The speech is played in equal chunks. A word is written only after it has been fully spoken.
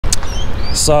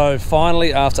So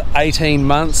finally, after 18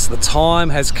 months, the time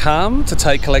has come to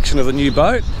take collection of the new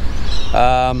boat.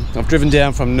 I've driven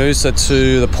down from Noosa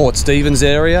to the Port Stephens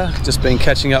area, just been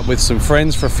catching up with some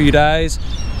friends for a few days,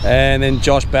 and then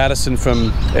Josh Batterson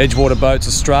from Edgewater Boats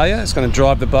Australia is going to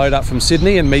drive the boat up from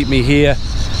Sydney and meet me here,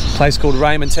 a place called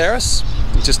Raymond Terrace,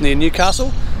 just near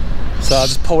Newcastle. So I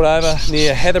just pulled over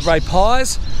near Heatherbrae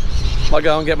Pies. Might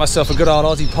go and get myself a good old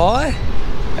Aussie pie,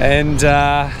 and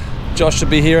Josh should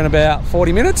be here in about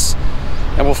 40 minutes,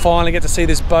 and we'll finally get to see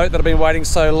this boat that I've been waiting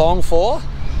so long for.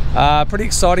 Pretty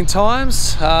exciting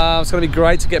times. It's going to be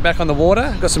great to get back on the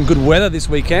water. Got some good weather this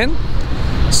weekend,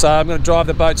 so I'm going to drive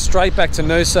the boat straight back to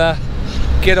Noosa,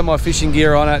 get all my fishing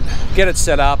gear on it, get it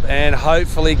set up, and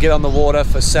hopefully get on the water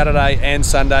for Saturday and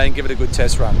Sunday and give it a good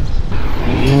test run.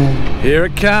 Here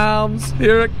it comes,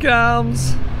 here it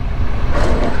comes.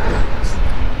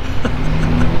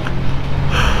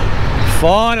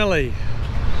 Finally,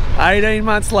 18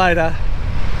 months later,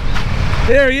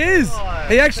 there he is.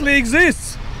 He actually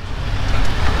exists.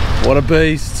 What a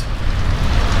beast.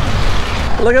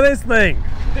 Look at this thing.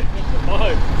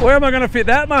 Where am I going to fit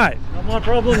that, mate? Not my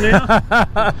problem now.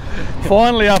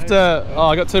 Finally, after, oh,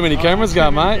 I got too many cameras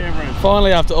going, mate.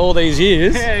 Finally, after all these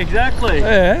years. Yeah, exactly.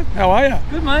 Yeah, how are you?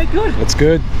 Good, mate, good. That's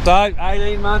good. So,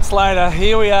 18 months later,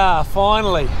 here we are,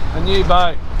 finally, a new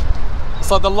boat. It's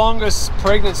like the longest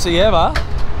pregnancy ever.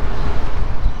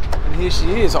 And here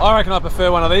she is. I reckon I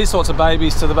prefer one of these sorts of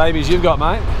babies to the babies you've got,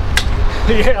 mate.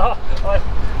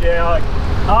 Yeah,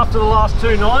 after the last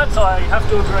 2 nights, I have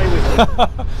to agree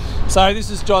with you. So this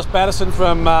is Josh Batterson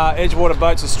from Edgewater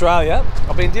Boats Australia.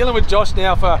 I've been dealing with Josh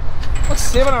now for, what,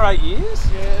 7 or 8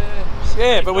 years?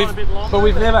 Yeah, but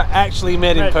we've never actually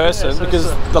met in person,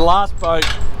 because the last boat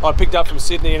I picked up from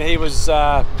Sydney, and he was,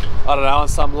 I don't know, on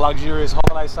some luxurious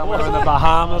holiday somewhere in the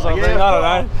Bahamas. I don't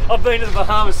know. I've been to the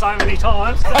Bahamas so many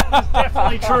times. That is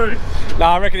definitely true. No,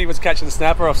 I reckon he was catching the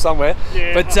snapper off somewhere.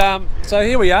 Yeah. But so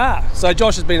here we are. So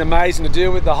Josh has been amazing to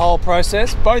deal with the whole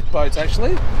process. Both boats,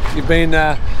 actually. You've been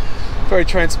very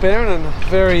transparent and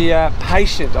very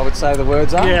patient, I would say the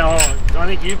words are. Yeah, I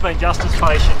think you've been just as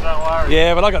patient, don't worry.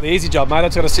 Yeah, but I got the easy job, mate. I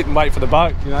just got to sit and wait for the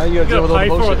boat. You know, you got to deal with all the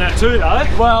bullshit. You've got to pay for it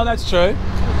that too, though. Well, that's true.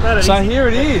 So here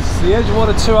it is, the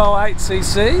Edgewater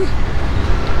 208cc.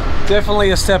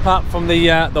 Definitely a step up from the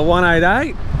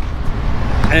 188,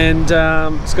 and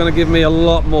it's going to give me a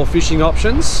lot more fishing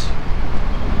options.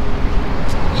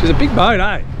 She's a big boat,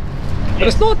 eh?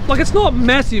 But it's not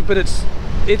massive, but it's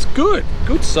good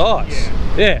size.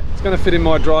 Yeah, it's going to fit in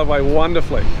my driveway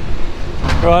wonderfully.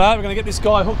 Right, we're going to get this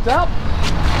guy hooked up,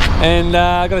 and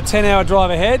I've got a 10-hour drive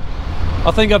ahead.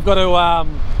 I think I've got to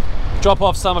drop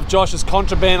off some of Josh's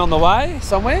contraband on the way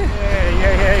somewhere.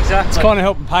 Yeah, exactly. It's kind of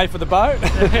helping pay for the boat. Pay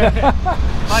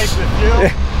for the fuel.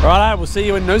 Yeah. Right, we'll see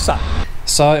you in Noosa.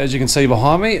 So as you can see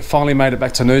behind me, finally made it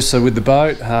back to Noosa with the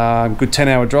boat. Good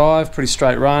 10-hour drive, pretty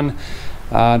straight run.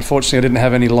 Unfortunately, I didn't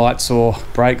have any lights or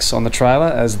brakes on the trailer,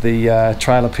 as the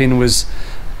trailer pin was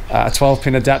a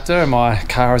 12-pin adapter and my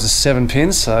car is a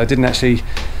 7-pin, so I didn't actually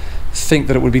think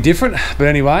that it would be different. But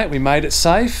anyway, we made it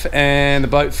safe, and the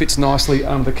boat fits nicely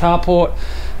under the carport.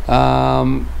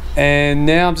 And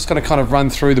now I'm just going to kind of run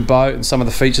through the boat and some of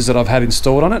the features that I've had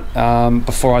installed on it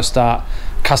before I start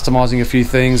customizing a few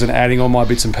things and adding all my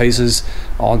bits and pieces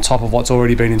on top of what's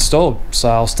already been installed. So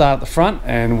I'll start at the front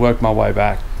and work my way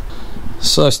back.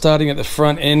 So starting at the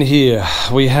front end here,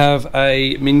 we have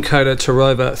a Minn Kota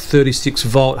Tarova 36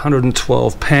 volt,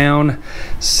 112 pound,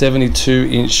 72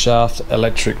 inch shaft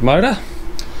electric motor.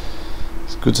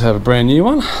 It's good to have a brand new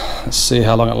one. Let's see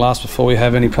how long it lasts before we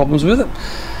have any problems with it.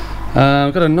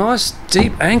 We've got a nice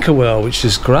deep anchor well, which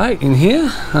is great in here.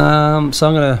 So I'm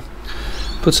going to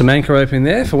put some anchor rope in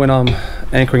there for when I'm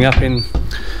anchoring up in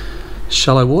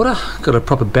shallow water. Got a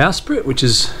proper bowsprit, which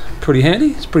is pretty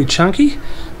handy. It's pretty chunky.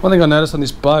 One thing I noticed on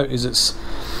this boat is it's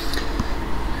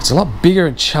a lot bigger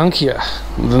and chunkier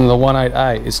than the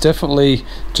 188. It's definitely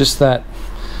just that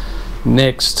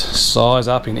next size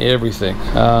up in everything.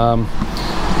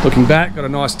 Looking back, got a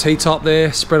nice T-top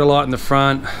there, spreader light in the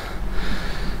front,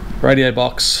 radio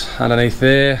box underneath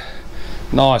there,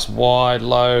 nice wide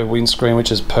low windscreen,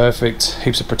 which is perfect,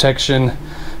 heaps of protection.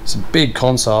 It's a big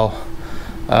console.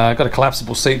 Got a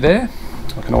collapsible seat there.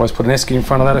 I can always put an esky in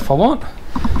front of that if I want.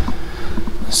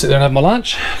 Sit there and have my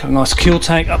lunch. Got a nice kill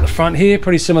tank up the front here,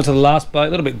 pretty similar to the last boat,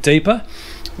 a little bit deeper,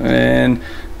 and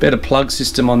better plug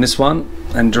system on this one,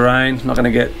 and drain. Not going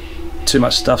to get too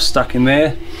much stuff stuck in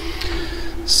there,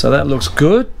 so that looks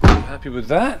good. Happy with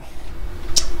that.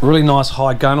 Really nice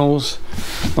high gunnels,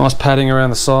 nice padding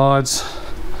around the sides.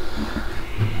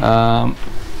 Got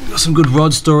some good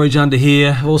rod storage under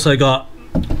here. I've also got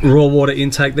raw water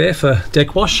intake there for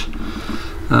deck wash.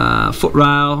 Foot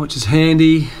rail, which is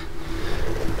handy.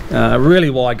 Really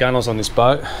wide gunnels on this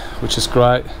boat, which is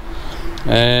great.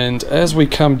 And as we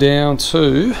come down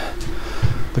to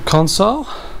the console,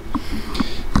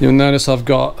 you'll notice I've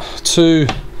got two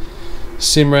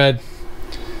Simrad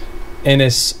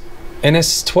NS12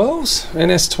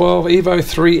 Evo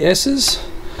 3S's.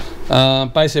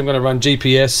 Basically I'm going to run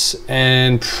GPS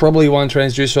and probably one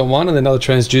transducer on one and another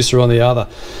transducer on the other.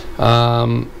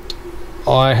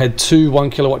 I had two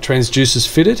 1 kilowatt transducers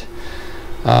fitted,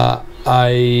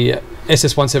 a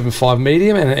SS175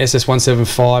 medium and an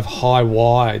SS175 high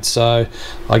wide, so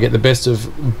I get the best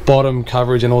of bottom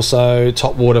coverage and also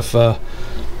top water for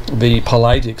the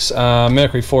pelagics.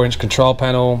 Mercury 4-inch control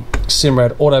panel,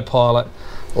 Simrad autopilot,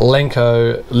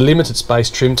 Lenco limited space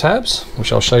trim tabs,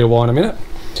 which I'll show you why in a minute,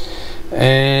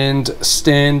 and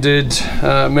standard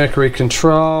Mercury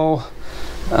control.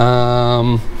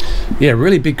 Yeah,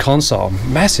 really big console,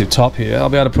 massive top here. I'll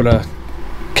be able to put a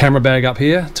camera bag up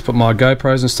here to put my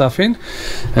GoPros and stuff in,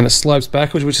 and it slopes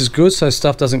backwards, which is good, so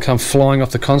stuff doesn't come flying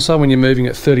off the console when you're moving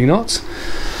at 30 knots.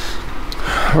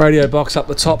 Radio box up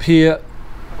the top here,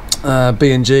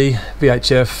 B&G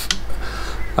VHF,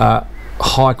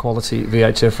 high quality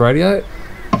VHF radio,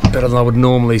 better than I would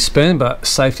normally spend, but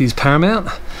safety is paramount.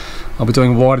 I'll be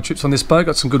doing wider trips on this boat.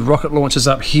 Got some good rocket launchers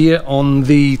up here on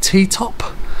the T-top,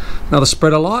 another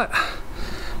spreader light,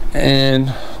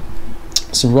 and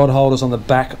some rod holders on the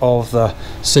back of the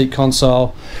seat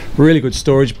console. Really good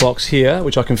storage box here,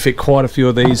 which I can fit quite a few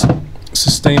of these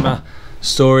Sistema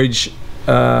storage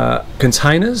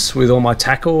containers with all my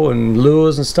tackle and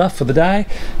lures and stuff for the day.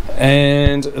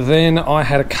 And then I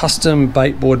had a custom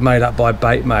bait board made up by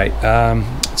Baitmate.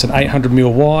 It's an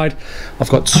 800mm wide. I've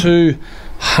got two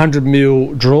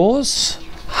 100mm drawers,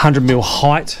 100mm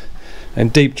height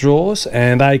and deep drawers,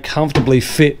 and they comfortably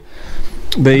fit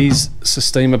these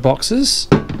Sistema boxes,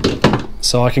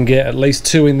 so I can get at least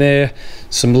two in there,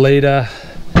 some leader,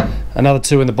 another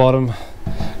two in the bottom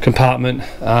compartment,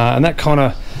 and that kind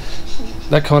of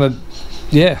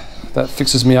yeah, that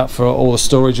fixes me up for all the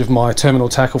storage of my terminal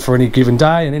tackle for any given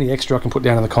day and any extra I can put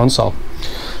down in the console.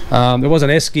 There was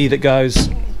an esky that goes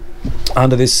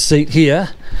under this seat here,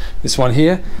 this one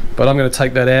here, but I'm going to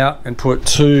take that out and put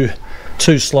two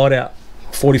slide out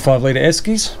 45 litre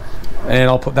eskies, and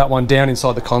I'll put that one down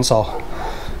inside the console.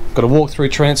 Got a walk-through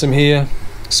transom here,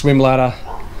 swim ladder.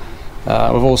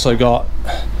 We've also got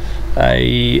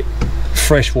a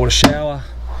freshwater shower,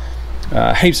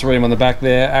 heaps of room on the back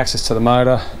there, access to the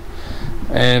motor,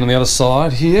 and on the other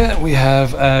side here we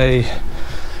have a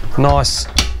nice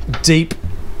deep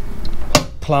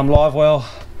plumb live well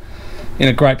in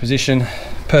a great position,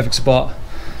 perfect spot.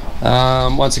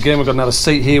 Once again, we've got another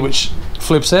seat here which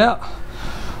flips out,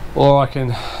 or I can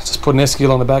just put an esky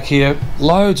on the back here.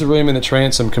 Loads of room in the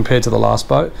transom compared to the last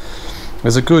boat.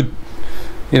 There's a good,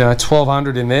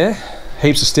 1200 in there,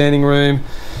 heaps of standing room,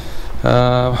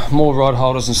 more rod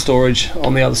holders and storage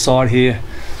on the other side here.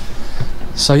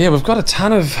 So yeah, we've got a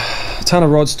ton of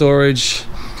rod storage,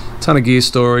 ton of gear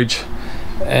storage,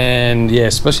 and yeah,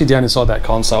 especially down inside that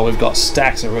console, we've got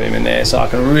stacks of room in there, so I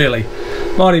can really,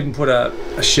 might even put a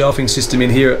shelving system in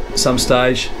here at some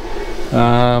stage.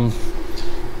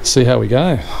 See how we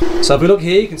go. So if we look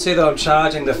here, you can see that I'm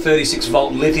charging the 36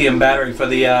 volt lithium battery for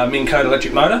the Minn Kota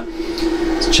electric motor.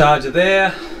 It's a charger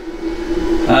there.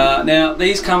 Now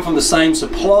these come from the same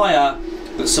supplier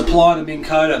that supply the Minn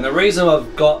Kota, and the reason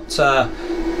I've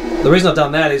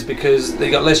done that is because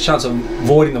they got less chance of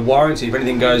voiding the warranty if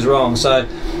anything goes wrong. So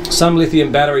some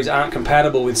lithium batteries aren't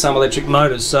compatible with some electric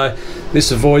motors, so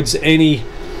this avoids any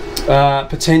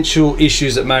potential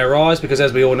issues that may arise, because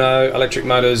as we all know, electric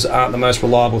motors aren't the most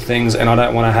reliable things, and I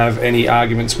don't want to have any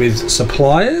arguments with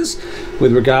suppliers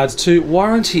with regards to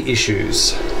warranty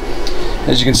issues.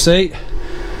 As you can see,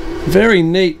 very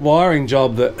neat wiring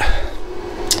job that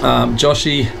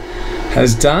Joshy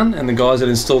has done, and the guys that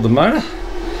installed the motor.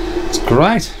 It's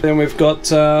great. Then we've got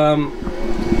the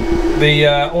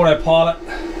autopilot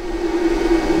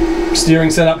steering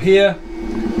set up here,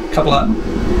 a couple of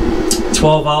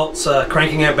 12 volts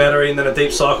cranking out battery, and then a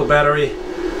deep cycle battery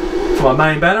for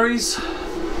my main batteries,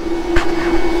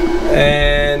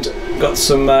 and got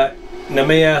some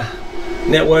Namiya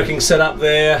networking set up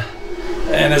there,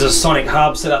 and there's a sonic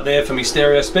hub set up there for me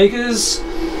stereo speakers.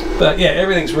 But yeah,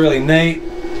 everything's really neat,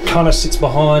 kind of sits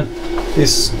behind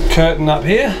this curtain up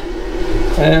here,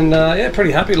 and yeah,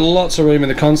 pretty happy. Lots of room in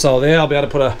the console there. I'll be able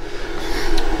to put a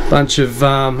bunch of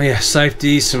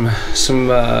safety, some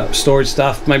storage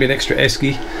stuff, maybe an extra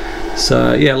esky.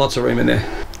 So yeah, lots of room in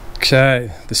there.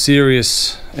 Okay, the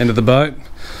serious end of the boat.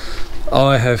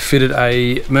 I have fitted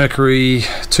a Mercury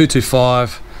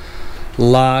 225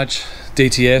 large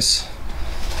DTS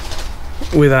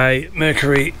with a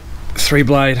Mercury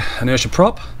 3-blade inertia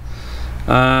prop.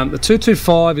 The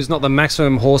 225 is not the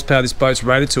maximum horsepower this boat's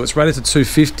rated to. It's rated to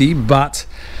 250, but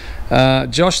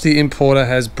Josh, the importer,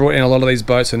 has brought in a lot of these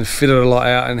boats and fitted a lot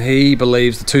out, and he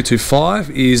believes the 225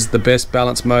 is the best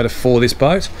balance motor for this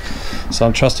boat. So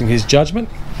I'm trusting his judgment.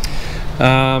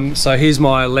 So here's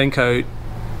my Lenco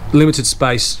limited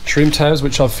space trim tabs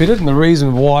which I've fitted, and the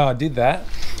reason why I did that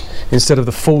instead of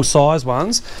the full size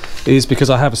ones is because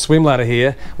I have a swim ladder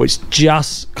here which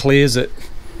just clears it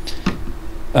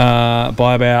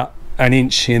by about an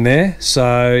inch in there.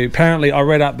 So apparently I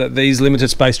read up that these limited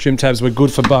space trim tabs were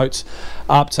good for boats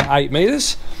up to 8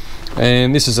 meters,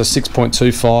 and this is a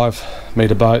 6.25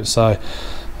 meter boat. So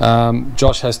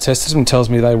Josh has tested them and tells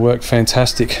me they work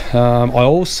fantastic. I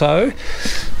also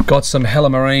got some Hella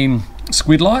Marine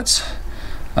squid lights.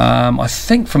 I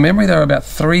think from memory they're about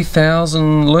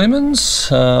 3,000 lumens.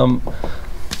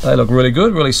 They look really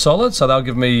good, really solid, so they'll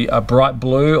give me a bright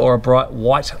blue or a bright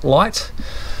white light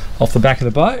off the back of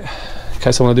the boat in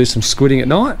case I want to do some squidding at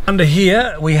night. Under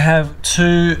here we have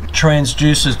two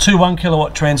transducers, two 1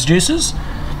 kilowatt transducers,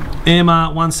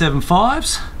 EMR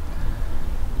 175s.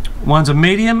 One's a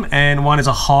medium and one is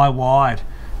a high wide.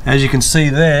 As you can see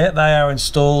there, they are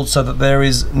installed so that there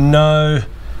is no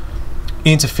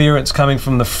interference coming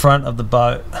from the front of the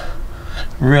boat.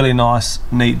 Really nice,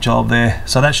 neat job there.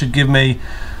 So that should give me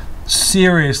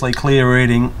seriously clear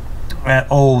reading at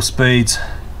all speeds.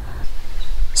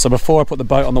 So before I put the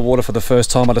boat on the water for the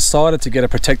first time, I decided to get a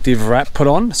protective wrap put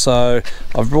on. So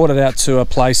I've brought it out to a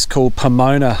place called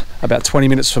Pomona, about 20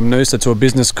 minutes from Noosa, to a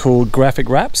business called Graphic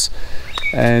Wraps.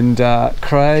 And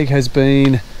Craig has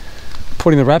been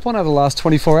putting the wrap on over the last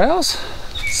 24 hours.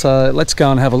 So let's go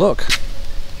and have a look.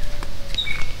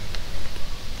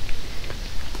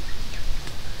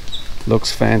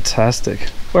 Looks fantastic.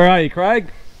 Where are you,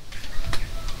 Craig?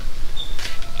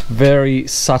 Very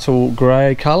subtle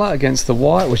grey colour against the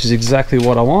white, which is exactly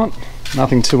what I want.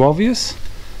 Nothing too obvious.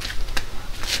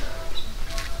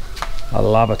 I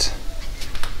love it.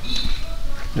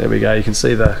 There we go, you can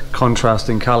see the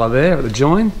contrasting colour there at the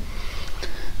join.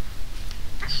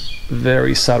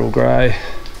 Very subtle grey.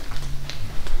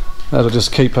 That'll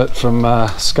just keep it from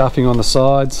scuffing on the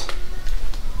sides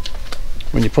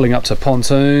when you're pulling up to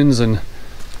pontoons and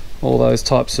all those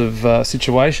types of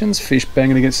situations. Fish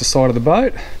banging against the side of the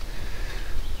boat.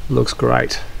 Looks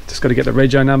great. Just got to get the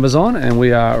rego numbers on and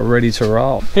we are ready to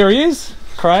roll. Here he is,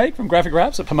 Craig from Graphic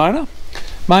Wraps at Pomona.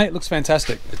 Mate, looks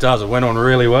fantastic. It does, it went on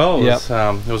really well.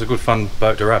 It was a good fun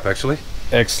boat to wrap actually.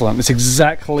 Excellent. It's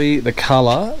exactly the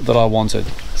colour that I wanted.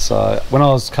 So when I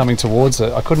was coming towards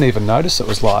it, I couldn't even notice. It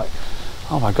was like,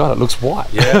 oh my god, it looks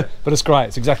white. Yeah. But it's great,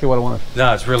 it's exactly what I wanted.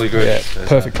 No, it's really good. Yeah,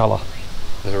 perfect colour.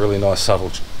 There's a really nice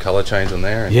subtle colour change on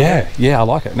there. And yeah, I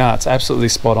like it. No, it's absolutely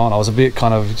spot on. I was a bit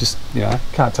kind of just, you know,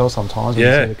 can't tell sometimes when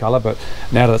you see the colour, but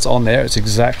now that it's on there, it's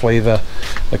exactly the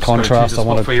contrast I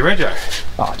wanted. For your rego.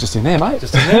 Oh, just in there, mate.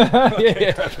 Just in there?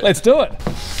 Yeah, let's do it.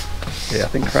 Yeah, I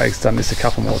think Craig's done this a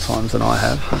couple more times than I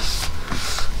have.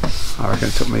 I reckon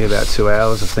it took me about 2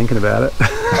 hours of thinking about it.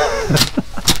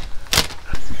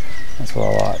 That's what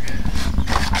I like.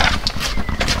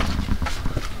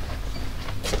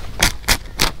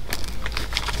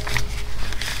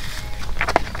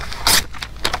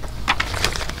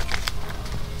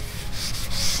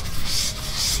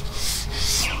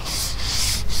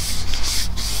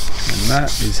 And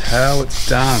that is how it's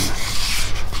done.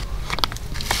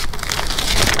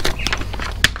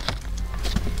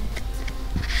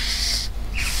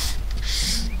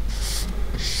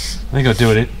 I think I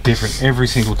do it different every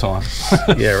single time.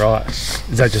 Yeah, right.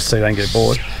 Is that just so you don't get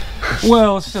bored?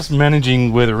 Well, it's just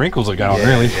managing where the wrinkles are going,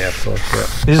 really. Yeah, of course. Yeah.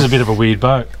 This is a bit of a weird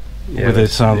boat with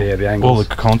its the angles. all the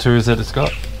contours that it's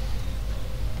got.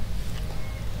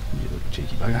 You little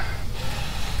cheeky bugger.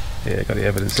 Yeah, got the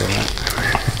evidence there,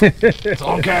 mate. It's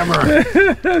on camera.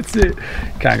 That's it.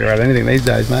 Can't go around anything these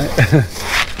days, mate.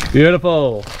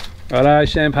 Beautiful. Righto,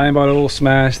 champagne bottle all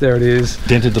smashed, there it is.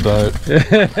 Dented the boat.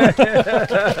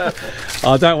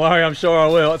 Oh, don't worry, I'm sure I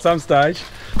will at some stage.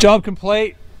 Job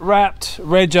complete, wrapped,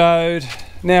 regoed.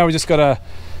 Now we just got to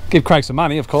give Craig some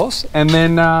money, of course, and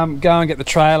then go and get the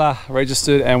trailer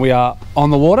registered, and we are on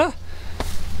the water.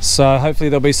 So hopefully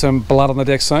there'll be some blood on the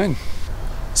deck soon.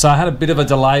 So I had a bit of a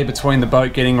delay between the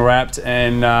boat getting wrapped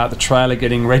and the trailer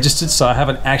getting registered, so I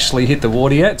haven't actually hit the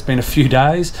water yet. It's been a few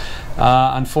days.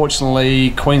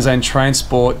 Unfortunately, Queensland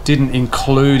Transport didn't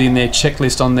include in their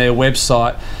checklist on their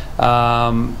website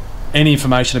any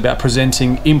information about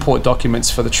presenting import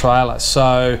documents for the trailer.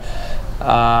 So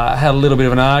had a little bit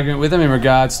of an argument with them in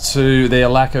regards to their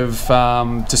lack of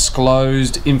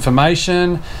disclosed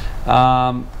information.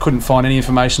 Couldn't find any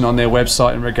information on their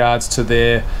website in regards to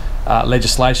their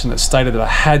legislation that stated that I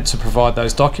had to provide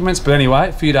those documents. But anyway,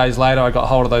 a few days later I got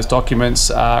hold of those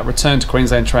documents, returned to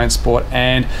Queensland Transport,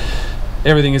 and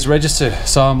everything is registered,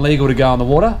 so I'm legal to go on the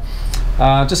water.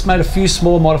 Just made a few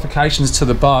small modifications to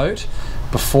the boat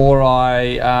before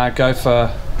I go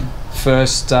for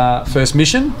first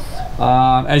mission.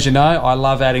 As you know, I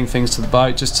love adding things to the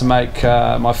boat just to make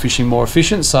my fishing more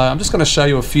efficient. So I'm just going to show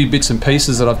you a few bits and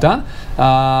pieces that I've done,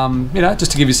 you know,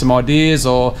 just to give you some ideas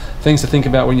or things to think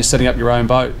about when you're setting up your own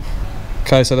boat.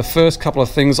 Okay, so the first couple of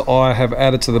things I have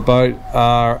added to the boat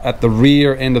are at the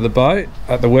rear end of the boat,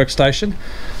 at the workstation.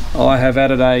 I have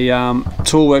added a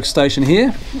tool workstation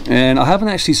here, and I haven't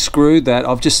actually screwed that.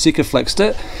 I've just Sikaflexed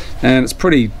it, and it's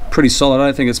pretty solid. I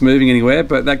don't think it's moving anywhere,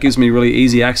 but that gives me really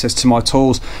easy access to my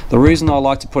tools. The reason I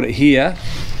like to put it here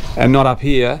and not up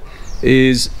here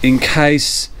is in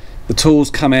case the tools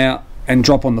come out and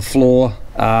drop on the floor.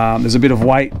 There's a bit of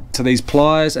weight to these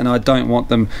pliers, and I don't want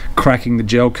them cracking the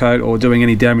gel coat or doing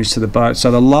any damage to the boat.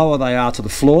 So the lower they are to the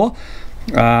floor,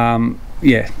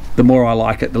 yeah, the more I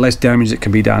like it, the less damage that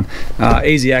can be done.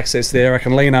 Easy access there. I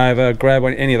can lean over, grab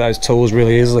any of those tools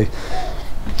really easily.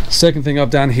 Second thing I've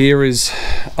done here is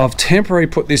I've temporarily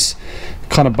put this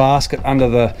kind of basket under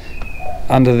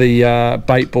the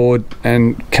bait board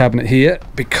and cabinet here,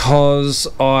 because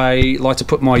I like to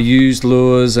put my used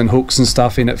lures and hooks and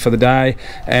stuff in it for the day,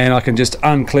 and I can just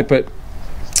unclip it,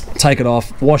 take it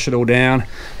off, wash it all down.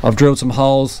 I've drilled some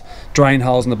holes, drain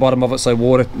holes in the bottom of it so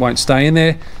water won't stay in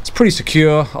there. It's pretty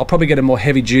secure. I'll probably get a more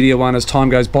heavy duty one as time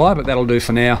goes by, but that'll do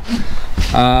for now.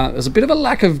 There's a bit of a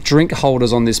lack of drink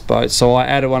holders on this boat, so I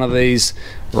added one of these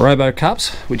Robo Cups,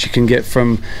 which you can get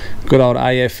from good old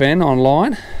AFN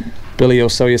online. Billy will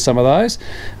sell you some of those.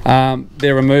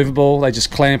 They're removable, they just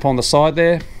clamp on the side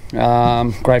there.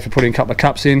 Great for putting a couple of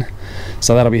cups in,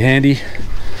 so that'll be handy.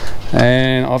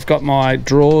 And I've got my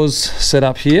drawers set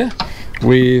up here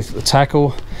with the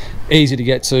tackle, easy to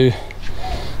get to,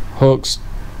 hooks,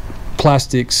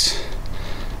 plastics,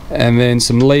 and then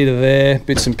some leader there,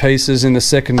 bits and pieces. In the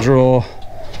second drawer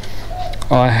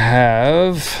I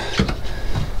have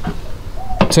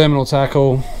terminal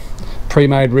tackle,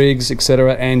 pre-made rigs,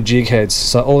 etc., and jig heads.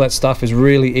 So all that stuff is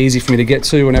really easy for me to get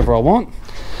to whenever I want.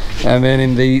 And then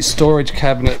in the storage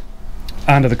cabinet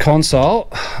under the console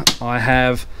I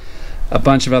have a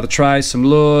bunch of other trays, some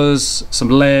lures, some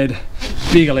lead,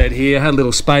 bigger lead here. Had a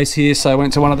little space here, so I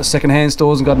went to one of the second-hand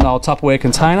stores and got an old Tupperware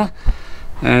container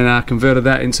and converted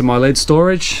that into my lead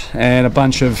storage, and a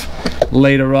bunch of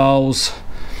leader rolls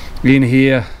in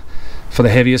here for the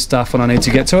heavier stuff when I need to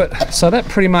get to it. So that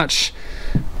pretty much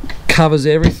covers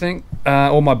everything,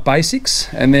 all my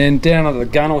basics. And then down under the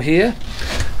gunnel here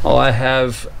I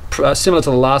have, similar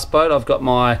to the last boat, I've got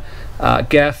my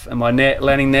gaff and my net,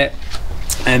 landing net.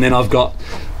 And then I've got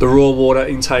the raw water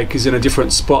intake is in a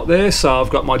different spot there, so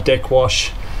I've got my deck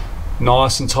wash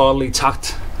nice and tidily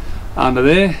tucked under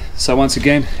there. So once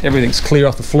again, everything's clear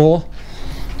off the floor,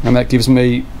 and that gives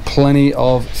me plenty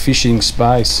of fishing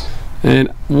space. And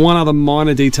one other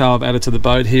minor detail I've added to the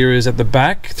boat here is at the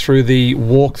back, through the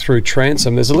walk-through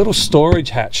transom, there's a little storage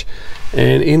hatch,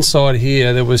 and inside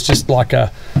here there was just like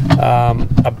a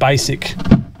basic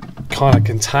kind of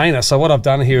container. So what I've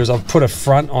done here is I've put a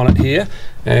front on it here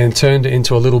and turned it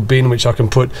into a little bin which I can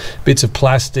put bits of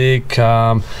plastic, you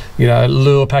know,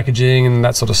 lure packaging and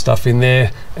that sort of stuff in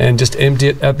there, and just empty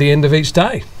it at the end of each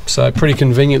day. So pretty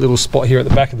convenient little spot here at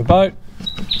the back of the boat,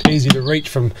 easy to reach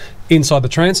from inside the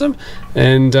transom,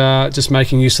 and just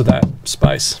making use of that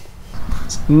space.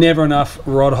 It's never enough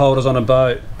rod holders on a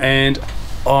boat, and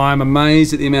I'm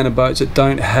amazed at the amount of boats that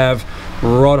don't have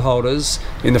rod holders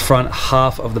in the front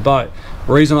half of the boat.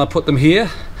 The reason I put them here,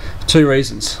 two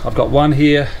reasons. I've got one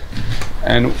here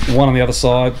and one on the other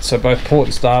side, so both port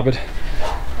and starboard.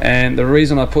 And the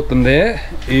reason I put them there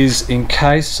is in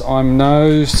case the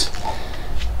nose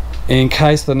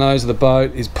of the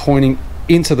boat is pointing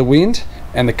into the wind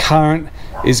and the current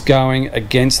is going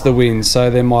against the wind, so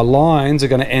then my lines are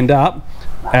going to end up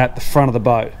at the front of the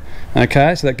boat.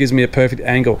 Okay, so that gives me a perfect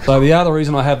angle. So the other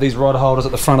reason I have these rod holders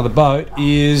at the front of the boat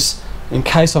is in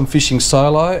case I'm fishing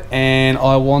solo and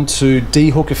I want to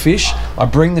de-hook a fish, I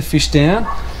bring the fish down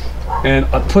and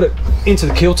I put it into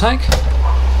the keel tank,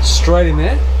 straight in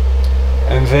there,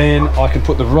 and then I can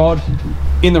put the rod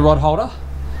in the rod holder,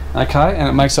 okay, and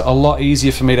it makes it a lot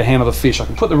easier for me to handle the fish. I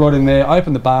can put the rod in there,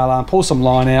 open the bail arm, pull some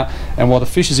line out, and while the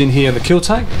fish is in here in the keel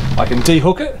tank, I can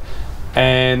de-hook it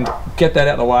and get that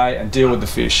out of the way and deal with the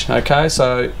fish. Okay,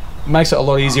 so makes it a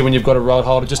lot easier when you've got a rod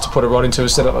holder just to put a rod into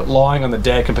instead of it lying on the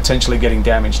deck and potentially getting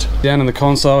damaged. Down in the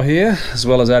console here, as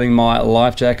well as adding my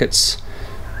life jackets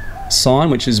sign,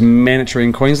 which is mandatory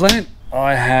in Queensland,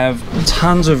 I have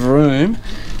tons of room,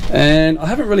 and I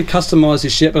haven't really customized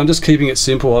this yet, but I'm just keeping it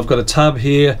simple. I've got a tub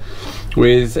here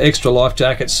with extra life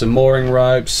jackets, some mooring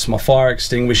ropes, my fire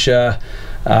extinguisher.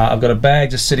 I've got a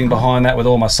bag just sitting behind that with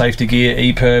all my safety gear,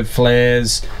 EPIRB,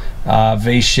 flares,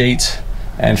 V-sheet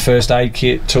and first aid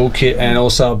kit, tool kit, and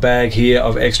also a bag here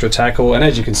of extra tackle. And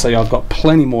as you can see, I've got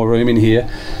plenty more room in here.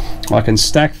 I can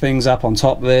stack things up on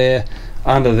top there,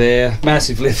 under there.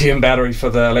 Massive lithium battery for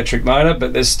the electric motor,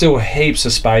 but there's still heaps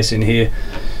of space in here.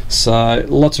 So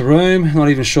lots of room. Not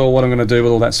even sure what I'm going to do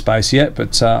with all that space yet,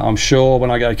 but I'm sure when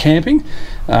I go camping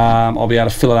I'll be able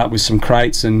to fill it up with some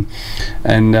crates and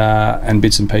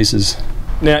bits and pieces.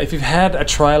 Now, if you've had a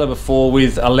trailer before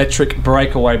with electric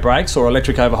breakaway brakes or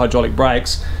electric over hydraulic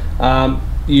brakes,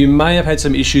 you may have had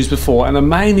some issues before, and the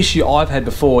main issue I've had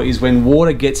before is when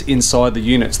water gets inside the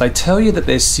units. They tell you that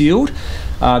they're sealed,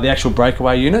 the actual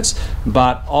breakaway units,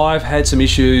 but I've had some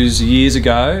issues years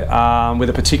ago with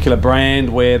a particular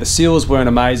brand where the seals weren't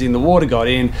amazing, the water got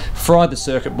in, fried the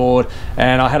circuit board,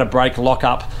 and I had a brake lock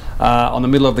up on the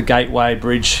middle of the Gateway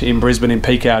Bridge in Brisbane in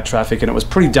peak hour traffic, and it was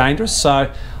pretty dangerous.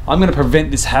 So I'm going to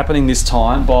prevent this happening this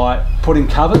time by putting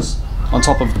covers on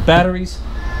top of the batteries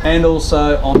and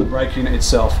also on the brake unit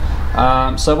itself.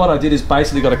 So what I did is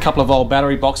basically got a couple of old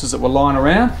battery boxes that were lying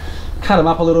around, cut them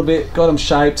up a little bit, got them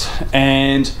shaped,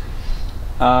 and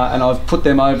I've put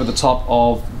them over the top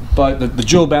of both the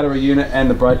dual battery unit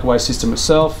and the breakaway system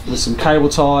itself with some cable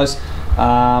ties,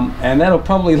 and that'll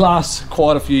probably last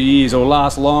quite a few years, or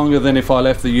last longer than if I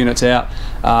left the units out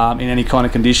in any kind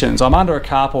of conditions. I'm under a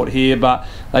carport here, but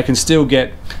they can still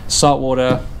get salt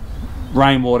water,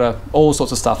 rainwater, all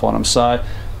sorts of stuff on them. So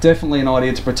definitely an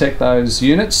idea to protect those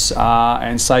units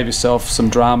and save yourself some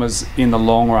dramas in the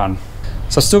long run.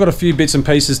 So I've still got a few bits and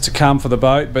pieces to come for the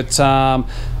boat, but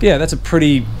yeah, that's a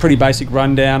pretty basic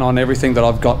rundown on everything that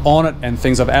I've got on it and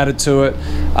things I've added to it.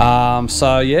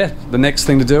 So yeah, the next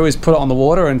thing to do is put it on the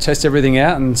water and test everything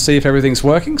out and see if everything's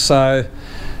working. So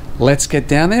let's get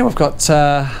down there. We've got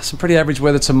some pretty average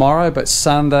weather tomorrow, but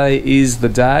Sunday is the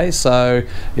day. So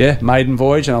yeah, maiden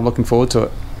voyage, and I'm looking forward to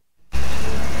it.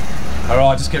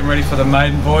 Alright, just getting ready for the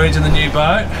maiden voyage in the new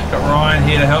boat. Got Ryan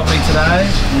here to help me today.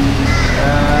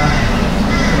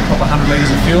 Gonna pop 100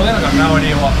 litres of fuel in. I've got no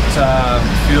idea what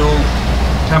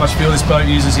how much fuel this boat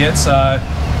uses yet, so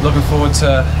looking forward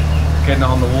to getting it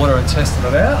on the water and testing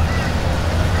it out.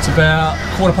 It's about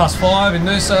 5:15 in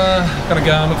Noosa. Gotta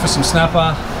go and look for some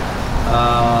snapper,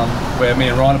 where me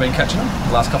and Ryan have been catching them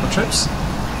the last couple of trips.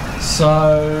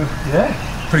 So yeah,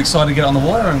 pretty excited to get on the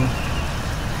water and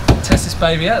test this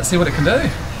baby out and see what it can do.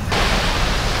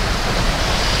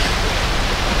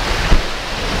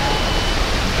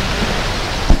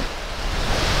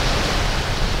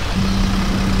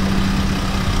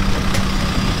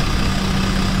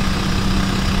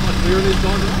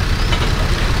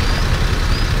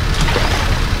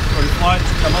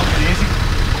 Come on, pretty easy.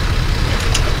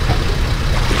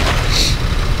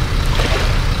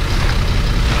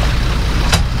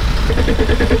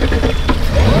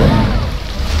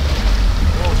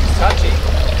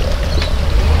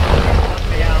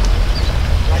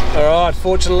 Alright,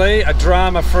 fortunately a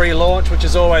drama-free launch, which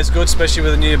is always good, especially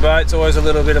with a new boat. It's always a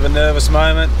little bit of a nervous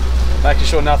moment, making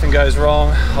sure nothing goes wrong.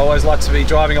 I always like to be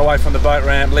driving away from the boat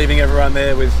ramp, leaving everyone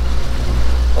there with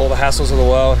all the hassles of the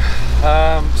world.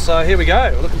 So here we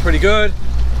go, we're looking pretty good.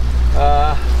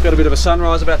 Got a bit of a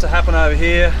sunrise about to happen over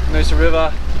here, Noosa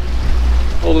River.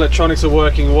 All the electronics are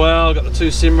working well. Got the two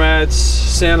Simrads.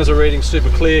 Sounders are reading super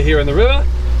clear here in the river,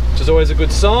 which is always a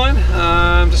good sign.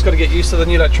 Just got to get used to the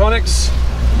new electronics.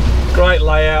 Great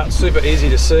layout, super easy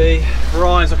to see.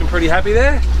 Ryan's looking pretty happy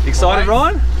there. Excited,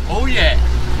 Ryan? Oh yeah.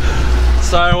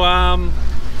 So,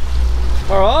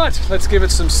 all right, let's give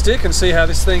it some stick and see how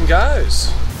this thing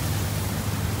goes.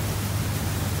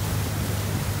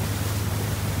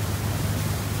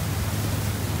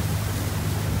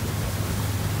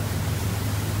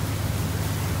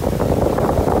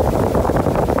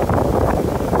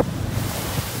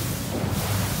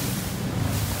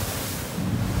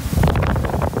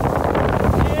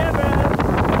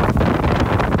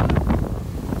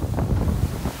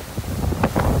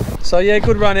 So yeah,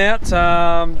 good run out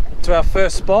to our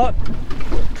first spot.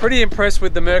 Pretty impressed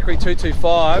with the Mercury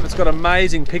 225. It's got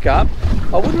amazing pickup.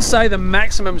 I wouldn't say the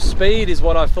maximum speed is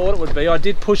what I thought it would be. I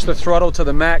did push the throttle to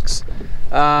the max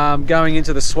going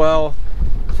into the swell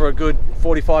for a good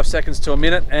 45 seconds to a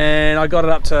minute, and I got it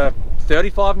up to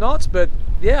 35 knots, but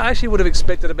yeah, I actually would have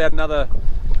expected about another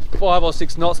 5 or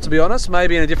 6 knots, to be honest,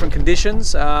 maybe in different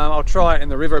conditions. I'll try it in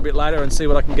the river a bit later and see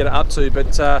what I can get it up to,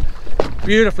 but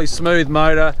beautifully smooth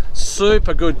motor,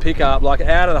 super good pickup, like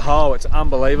out of the hole, it's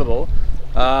unbelievable.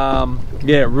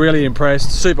 Yeah, really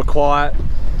impressed, super quiet,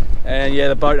 and yeah,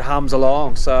 the boat hums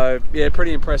along, so yeah,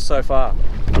 pretty impressed so far.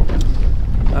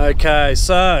 Okay,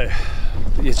 so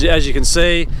as you can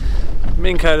see,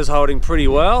 Minn Kota's holding pretty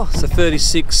well. It's a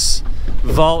 36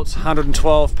 volt,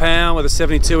 112 pound with a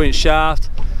 72-inch shaft.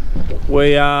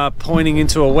 We are pointing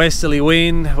into a westerly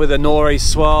wind with a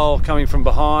nor'east swell coming from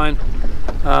behind.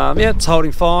 Yeah, it's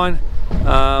holding fine.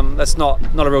 That's not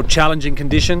a real challenging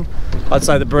condition. I'd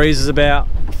say the breeze is about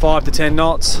 5 to 10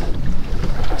 knots,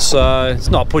 so it's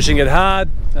not pushing it hard,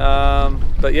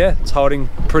 but yeah, it's holding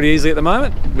pretty easily at the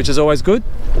moment, which is always good.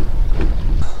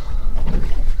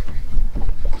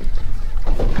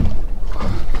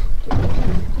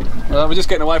 We're just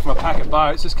getting away from a pack of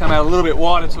boats, just come out a little bit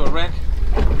wider to a wreck,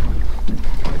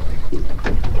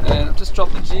 and I've just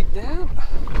dropped the jig down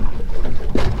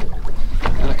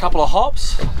and a couple of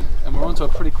hops, and we're onto a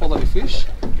pretty quality fish.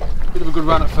 Bit of a good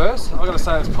run at first. I've got to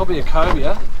say it's probably a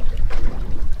cobia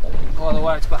by the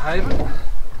way it's behaving.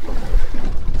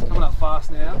 It's coming up fast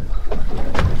now.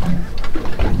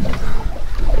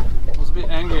 I was a bit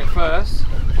angry at first.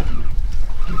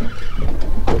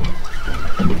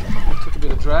 Took a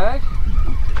bit of drag.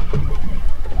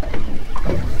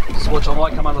 Just watch, I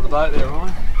might come under the boat there,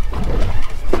 Ryan.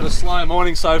 Bit of slow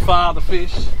morning so far, the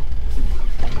fish.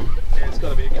 Yeah, it's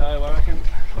got to be a cove, I reckon.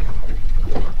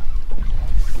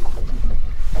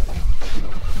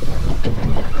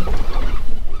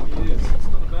 He is. It's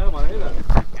not a bad one either.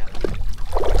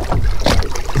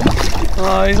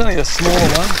 Oh, he's only a small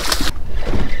one.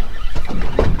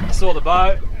 I saw the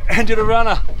boat and did a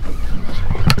runner.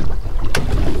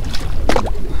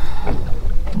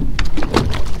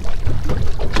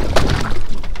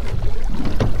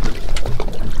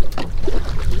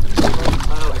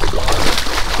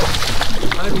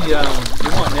 Maybe you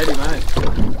might net him, eh?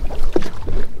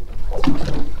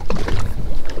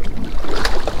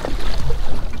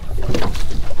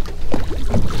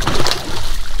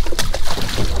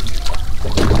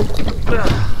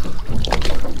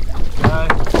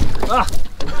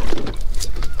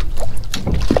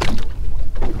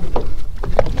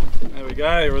 There we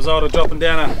go, the result of dropping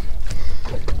down a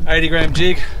 80-gram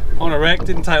jig on a wreck.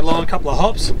 Didn't take long, a couple of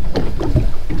hops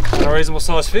and a reasonable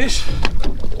sized fish.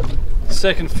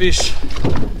 Second fish,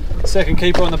 second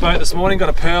keeper on the boat this morning, got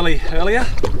a pearly earlier,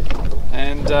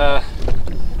 and there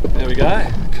we go,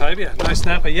 cobia. No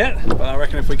snapper yet, but I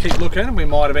reckon if we keep looking we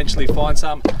might eventually find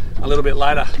some a little bit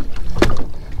later.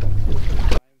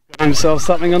 Got himself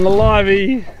something on the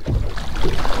livey.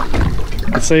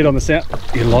 You can see it on the sound.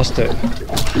 You lost it.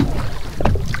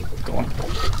 Go on.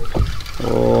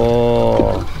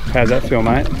 Oh, how's that feel,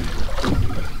 mate?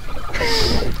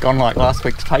 Gone like last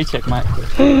week's paycheck, mate.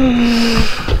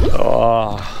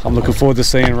 Oh, I'm looking forward to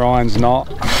seeing Ryan's knot,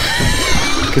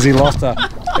 because he lost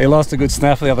a good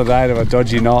snapper the other day to a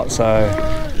dodgy knot. So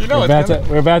you know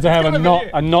we're about to have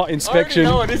a knot inspection.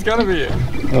 I already know it is gonna be it.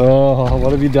 Oh,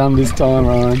 what have you done this time,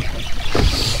 Ryan?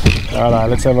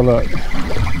 Alright, let's have a look.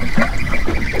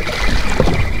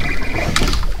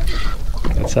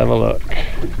 Let's have a look.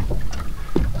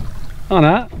 Oh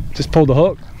no, just pulled the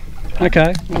hook.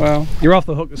 Okay, well, you're off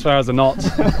the hook as far as the knots.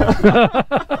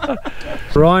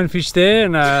 Ryan fish there,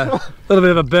 and a little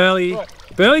bit of a burley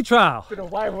trail. Bit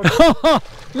of whale.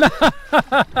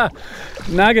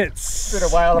 Nuggets. Bit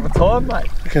of whale of a time, mate.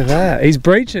 Look at that, he's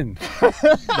breaching.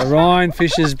 The Ryan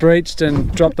fish has breached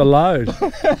and dropped a load.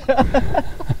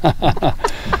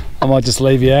 I might just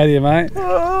leave you out here, mate.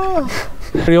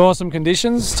 Pretty awesome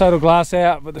conditions, total glass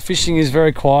out, but the fishing is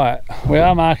very quiet. We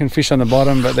are marking fish on the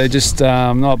bottom, but they're just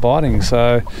not biting.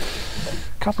 So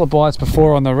a couple of bites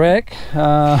before on the wreck,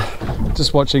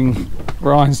 just watching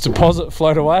Ryan's deposit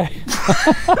float away.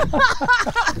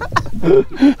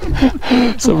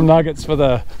 Some nuggets for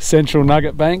the central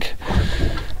nugget bank.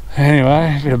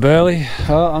 Anyway, a bit of burley.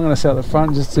 Oh, I'm going to sit at the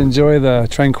front just to enjoy the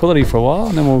tranquility for a while,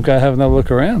 and then we'll go have another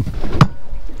look around.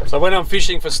 So when I'm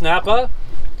fishing for snapper,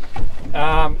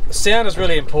 the sound is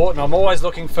really important. I'm always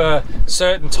looking for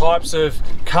certain types of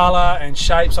colour and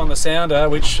shapes on the sounder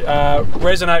which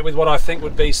resonate with what I think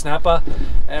would be snapper.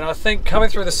 And I think coming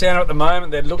through the sounder at the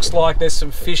moment, there looks like there's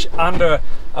some fish under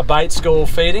a bait school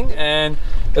feeding, and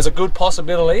there's a good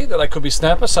possibility that they could be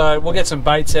snapper. So we'll get some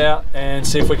baits out and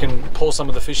see if we can pull some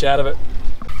of the fish out of it.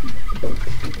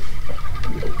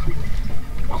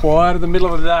 Quiet in the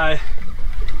middle of the day.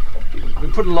 I've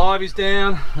been putting liveys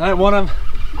down. I don't want them.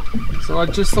 So I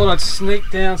just thought I'd sneak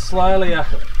down slowly a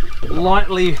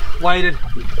lightly weighted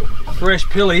fresh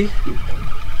pilly,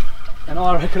 and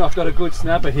I reckon I've got a good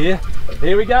snapper here.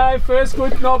 Here we go, first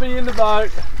good knobby in the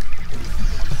boat.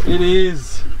 It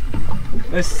is.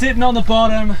 They're sitting on the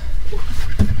bottom,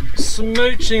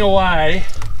 smooching away,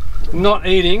 not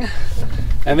eating,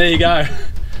 and there you go.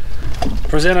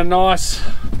 Present a nice,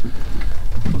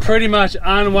 pretty much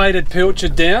unweighted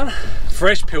pilchard down.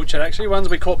 Fresh pilchard actually, ones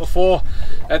we caught before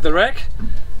at the wreck.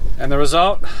 And the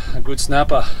result, a good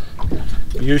snapper.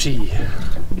 Beauty.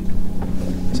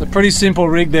 It's a pretty simple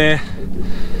rig there.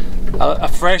 A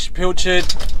fresh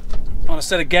pilchard on a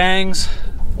set of gangs.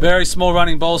 Very small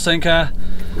running bowl sinker.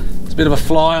 It's a bit of a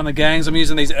fly on the gangs. I'm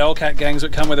using these L-cat gangs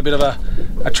that come with a bit of a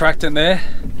attractant there.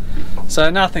 So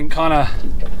nothing kind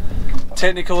of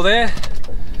technical there.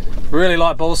 Really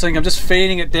light ball sink. I'm just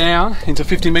feeding it down into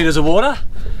 50 meters of water,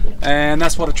 and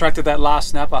that's what attracted that last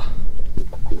snapper.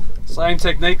 Same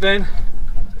technique then.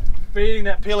 Feeding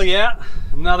that pilly out.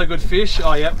 Another good fish.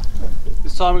 Oh yep.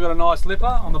 This time we've got a nice lipper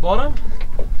on the bottom.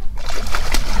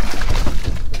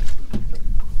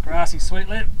 Grassy sweet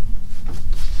lip.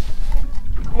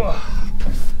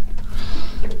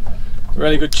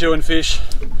 Really good chewing fish.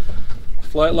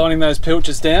 Float lining those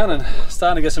pilchards down and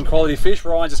starting to get some quality fish.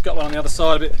 Ryan just got one on the other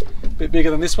side, a bit bigger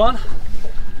than this one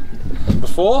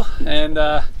before, and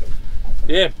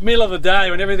yeah, middle of the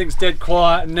day when everything's dead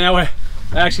quiet, and now we're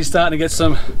actually starting to get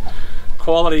some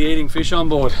quality eating fish on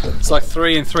board. It's like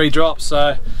 3 and 3 drops,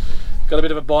 so got a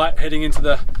bit of a bite heading into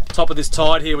the top of this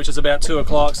tide here, which is about 2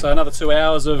 o'clock, so another 2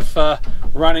 hours of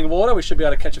running water, we should be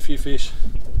able to catch a few fish.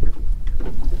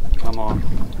 Come on,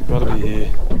 gotta be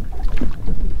here.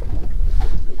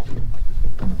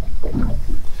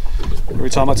 Every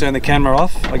time I turn the camera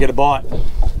off, I get a bite.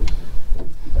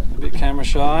 A bit camera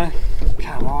shy.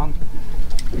 Come on.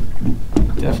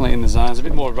 Definitely in the zone. There's a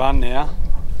bit more run now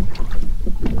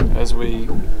as we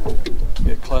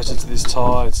get closer to this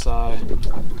tide, so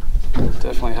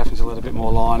definitely having to let a bit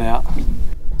more line out.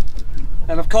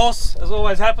 And of course, as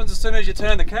always happens, as soon as you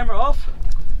turn the camera off,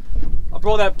 I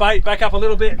brought that bait back up a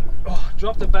little bit,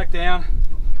 dropped it back down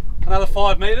another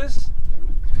 5 meters,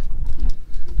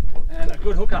 and a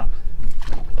good hook up.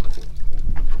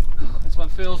 This one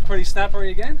feels pretty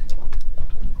snappery again.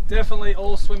 Definitely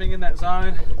all swimming in that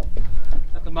zone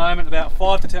at the moment, about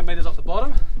 5 to 10 meters off the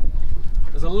bottom.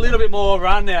 There's a little bit more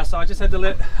run now, so I just had to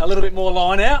let a little bit more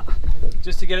line out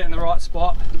just to get it in the right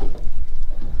spot.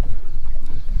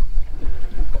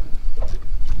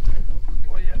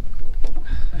 Oh yeah,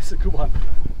 that's a good one.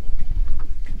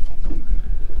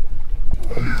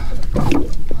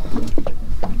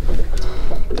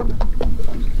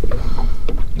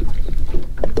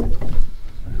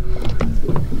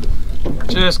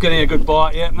 Just getting a good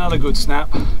bite. Yeah, another good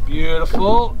snap.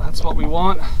 Beautiful, that's what we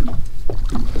want.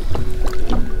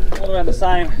 All around the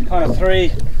same kind of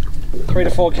 3 to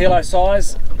 4 kilo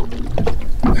size.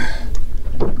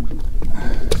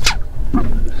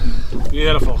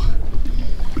 Beautiful.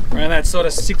 Around that sort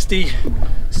of 60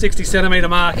 centimeter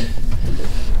mark,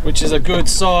 which is a good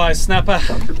size snapper.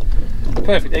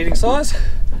 Perfect eating size.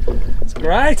 It's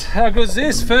great. How good is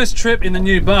this? First trip in the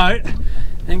new boat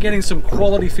and getting some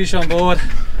quality fish on board.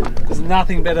 There's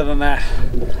nothing better than that.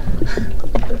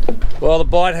 Well, the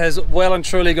bite has well and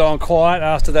truly gone quiet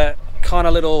after that kind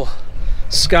of little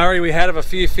scurry we had of a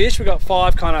few fish. We got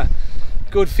 5 kind of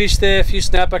good fish there, a few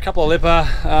snapper, a couple of lipper,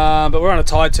 but we're on a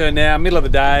tide turn now, middle of the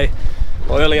day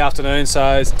or early afternoon,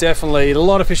 so it's definitely a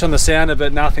lot of fish on the sounder,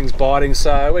 but nothing's biting,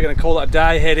 so we're going to call it a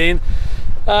day, head in.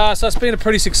 So it's been a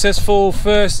pretty successful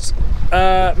first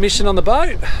mission on the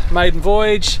boat, maiden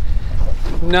voyage.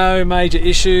 No major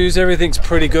issues, everything's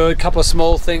pretty good. A couple of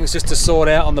small things just to sort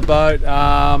out on the boat,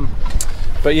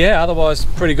 but yeah, otherwise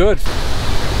pretty good.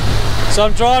 So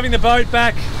I'm driving the boat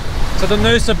back to the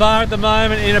Noosa bar at the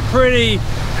moment in a pretty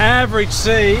average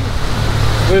sea.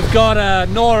 We've got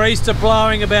a nor'easter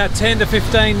blowing about 10 to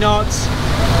 15 knots,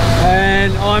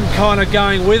 and I'm kind of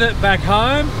going with it back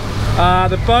home.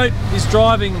 The boat is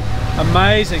driving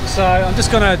amazing, so I'm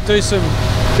just going to do some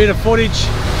bit of footage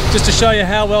just to show you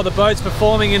how well the boat's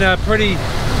performing in a pretty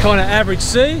kind of average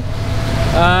sea.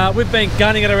 We've been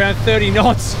gunning it around 30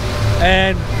 knots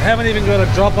and haven't even got a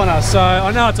drop on us, so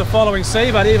I know it's a following sea,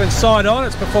 but even side on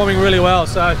it's performing really well,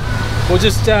 so we'll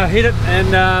just hit it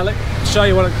and show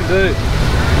you what it can do.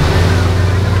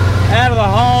 Out of the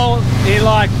hole in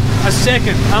like a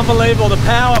second. Unbelievable, the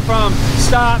power from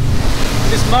start.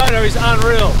 This motor is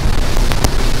unreal.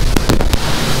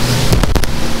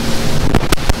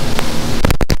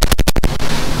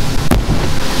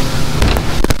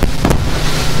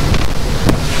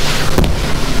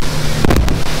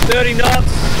 .30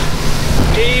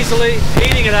 knots, easily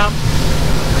heating it up.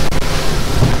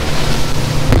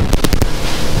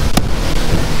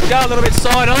 go, a little bit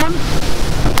side on.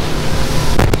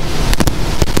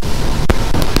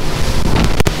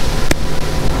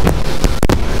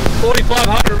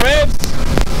 .4500 revs.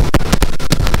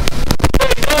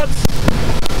 40 knots.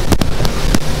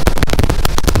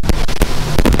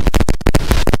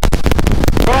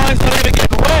 Brian's not even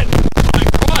getting wet.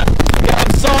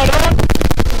 Going side on.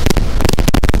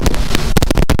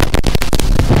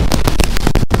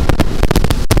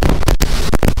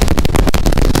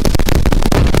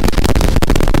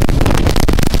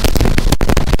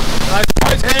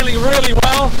 Boat's handling really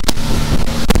well.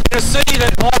 You can see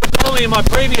that I was normally in my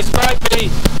previous boat, it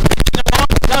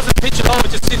doesn't pitch at all, it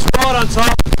just sits right on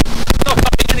top. Not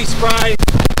getting any spray,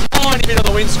 tiny bit on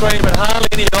the windscreen, but hardly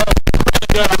any at all. Really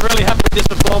good. I'm really happy with this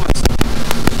performance.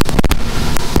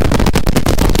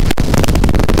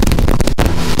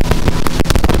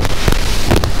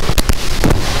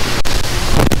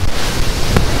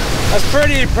 That's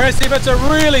pretty impressive. It's a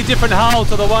really different hull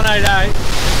to the 188.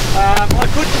 I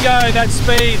couldn't go that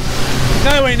speed,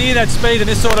 nowhere near that speed in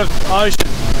this sort of ocean.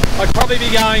 I'd probably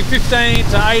be going 15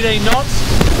 to 18 knots,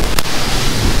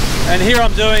 and here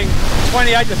I'm doing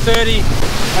 28 to 30,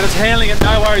 and it's handling it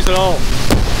no worries at all.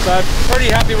 So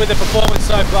pretty happy with the performance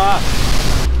so far.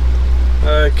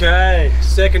 Okay,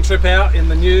 second trip out in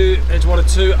the new Edgewater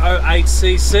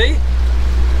 208cc.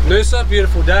 Noosa,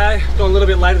 beautiful day. Got a little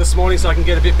bit later this morning so I can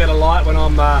get a bit better light when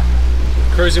I'm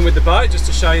cruising with the boat, just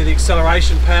to show you the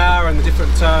acceleration power and the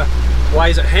different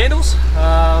ways it handles.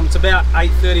 It's about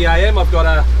 8:30 AM. I've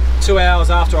got 2 hours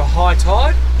after a high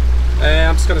tide.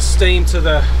 I'm just going to steam to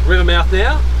the river mouth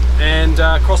now and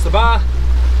cross the bar.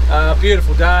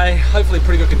 Beautiful day, hopefully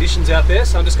pretty good conditions out there,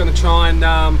 so I'm just going to try and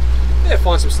yeah,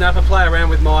 find some snapper, play around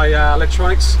with my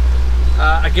electronics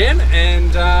again,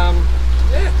 and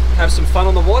yeah, have some fun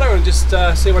on the water and just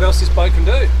see what else this boat can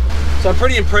do. So I'm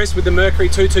pretty impressed with the Mercury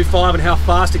 225 and how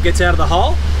fast it gets out of the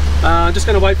hull. I'm just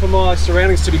going to wait for my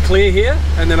surroundings to be clear here,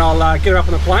 and then I'll get her up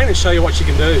on the plane and show you what she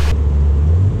can do.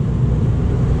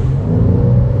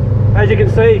 As you can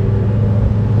see,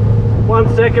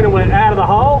 1 second and we're out of the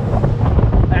hull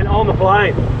and on the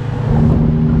plane.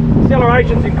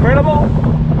 Acceleration's incredible.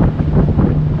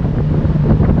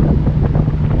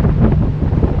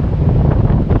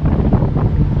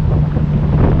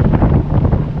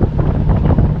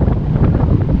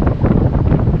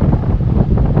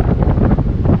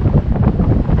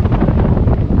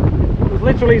 It was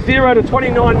literally 0 to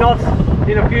 29 knots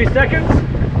in a few seconds.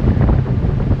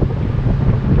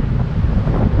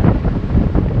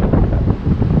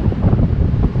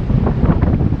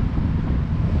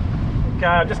 Okay,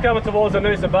 I'm just coming towards the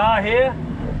Noosa bar here,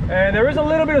 and there is a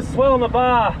little bit of swell on the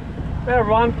bar, about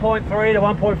 1.3 to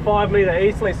 1.5 metre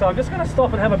easterly, so I'm just going to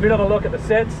stop and have a bit of a look at the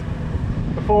sets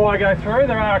before I go through.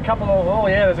 There are a couple of, oh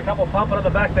yeah, there's a couple pumping at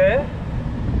the back there,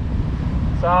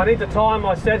 so I need to time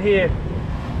my set here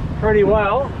pretty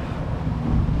well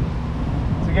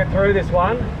to get through this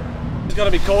one. Just got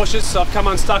to be cautious, so I've come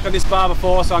unstuck on this bar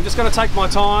before, so I'm just going to take my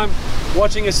time,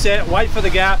 watching a set, wait for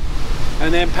the gap,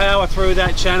 and then power through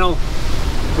that channel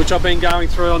which I've been going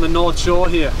through on the North Shore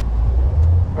here.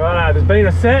 Right, there's been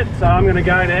a set, so I'm going to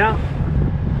go now.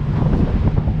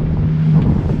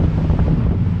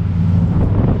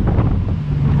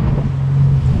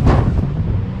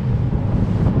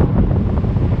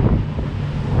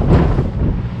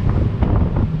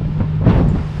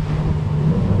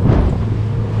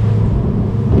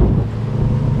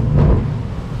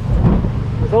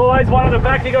 There's always one at the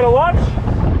back you got to watch.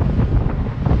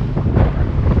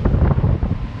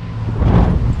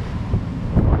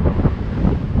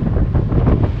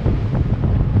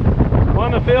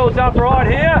 Field's up right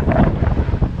here.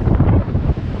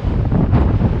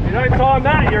 If you don't time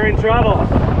that, you're in trouble.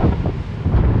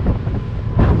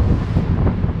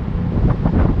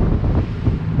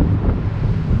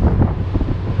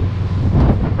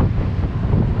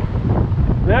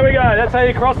 There we go, that's how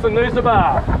you cross the Noosa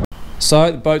bar.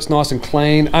 So the boat's nice and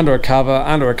clean, under a cover,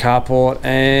 under a carport,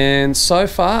 and so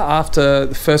far after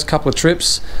the first couple of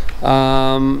trips,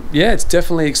 yeah, it's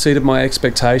definitely exceeded my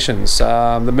expectations.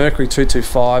 The Mercury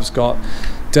 225's got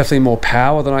definitely more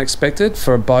power than I expected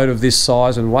for a boat of this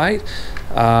size and weight.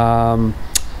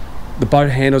 The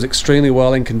boat handles extremely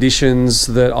well in conditions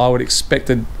that I would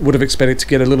have expected to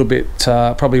get a little bit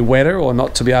probably wetter or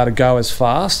not to be able to go as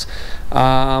fast.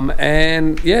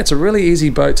 And yeah, it's a really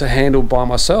easy boat to handle by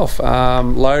myself.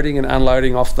 Loading and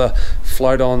unloading off the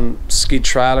float-on skid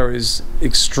trailer is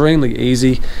extremely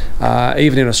easy,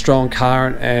 even in a strong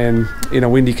current and in a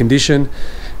windy condition.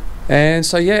 And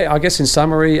so yeah, I guess in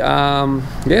summary, yeah,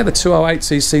 the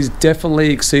 208cc's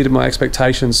definitely exceeded my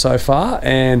expectations so far,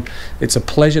 and it's a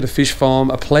pleasure to fish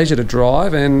from, a pleasure to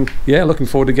drive, and yeah, looking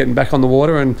forward to getting back on the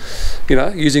water and, you know,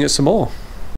 using it some more.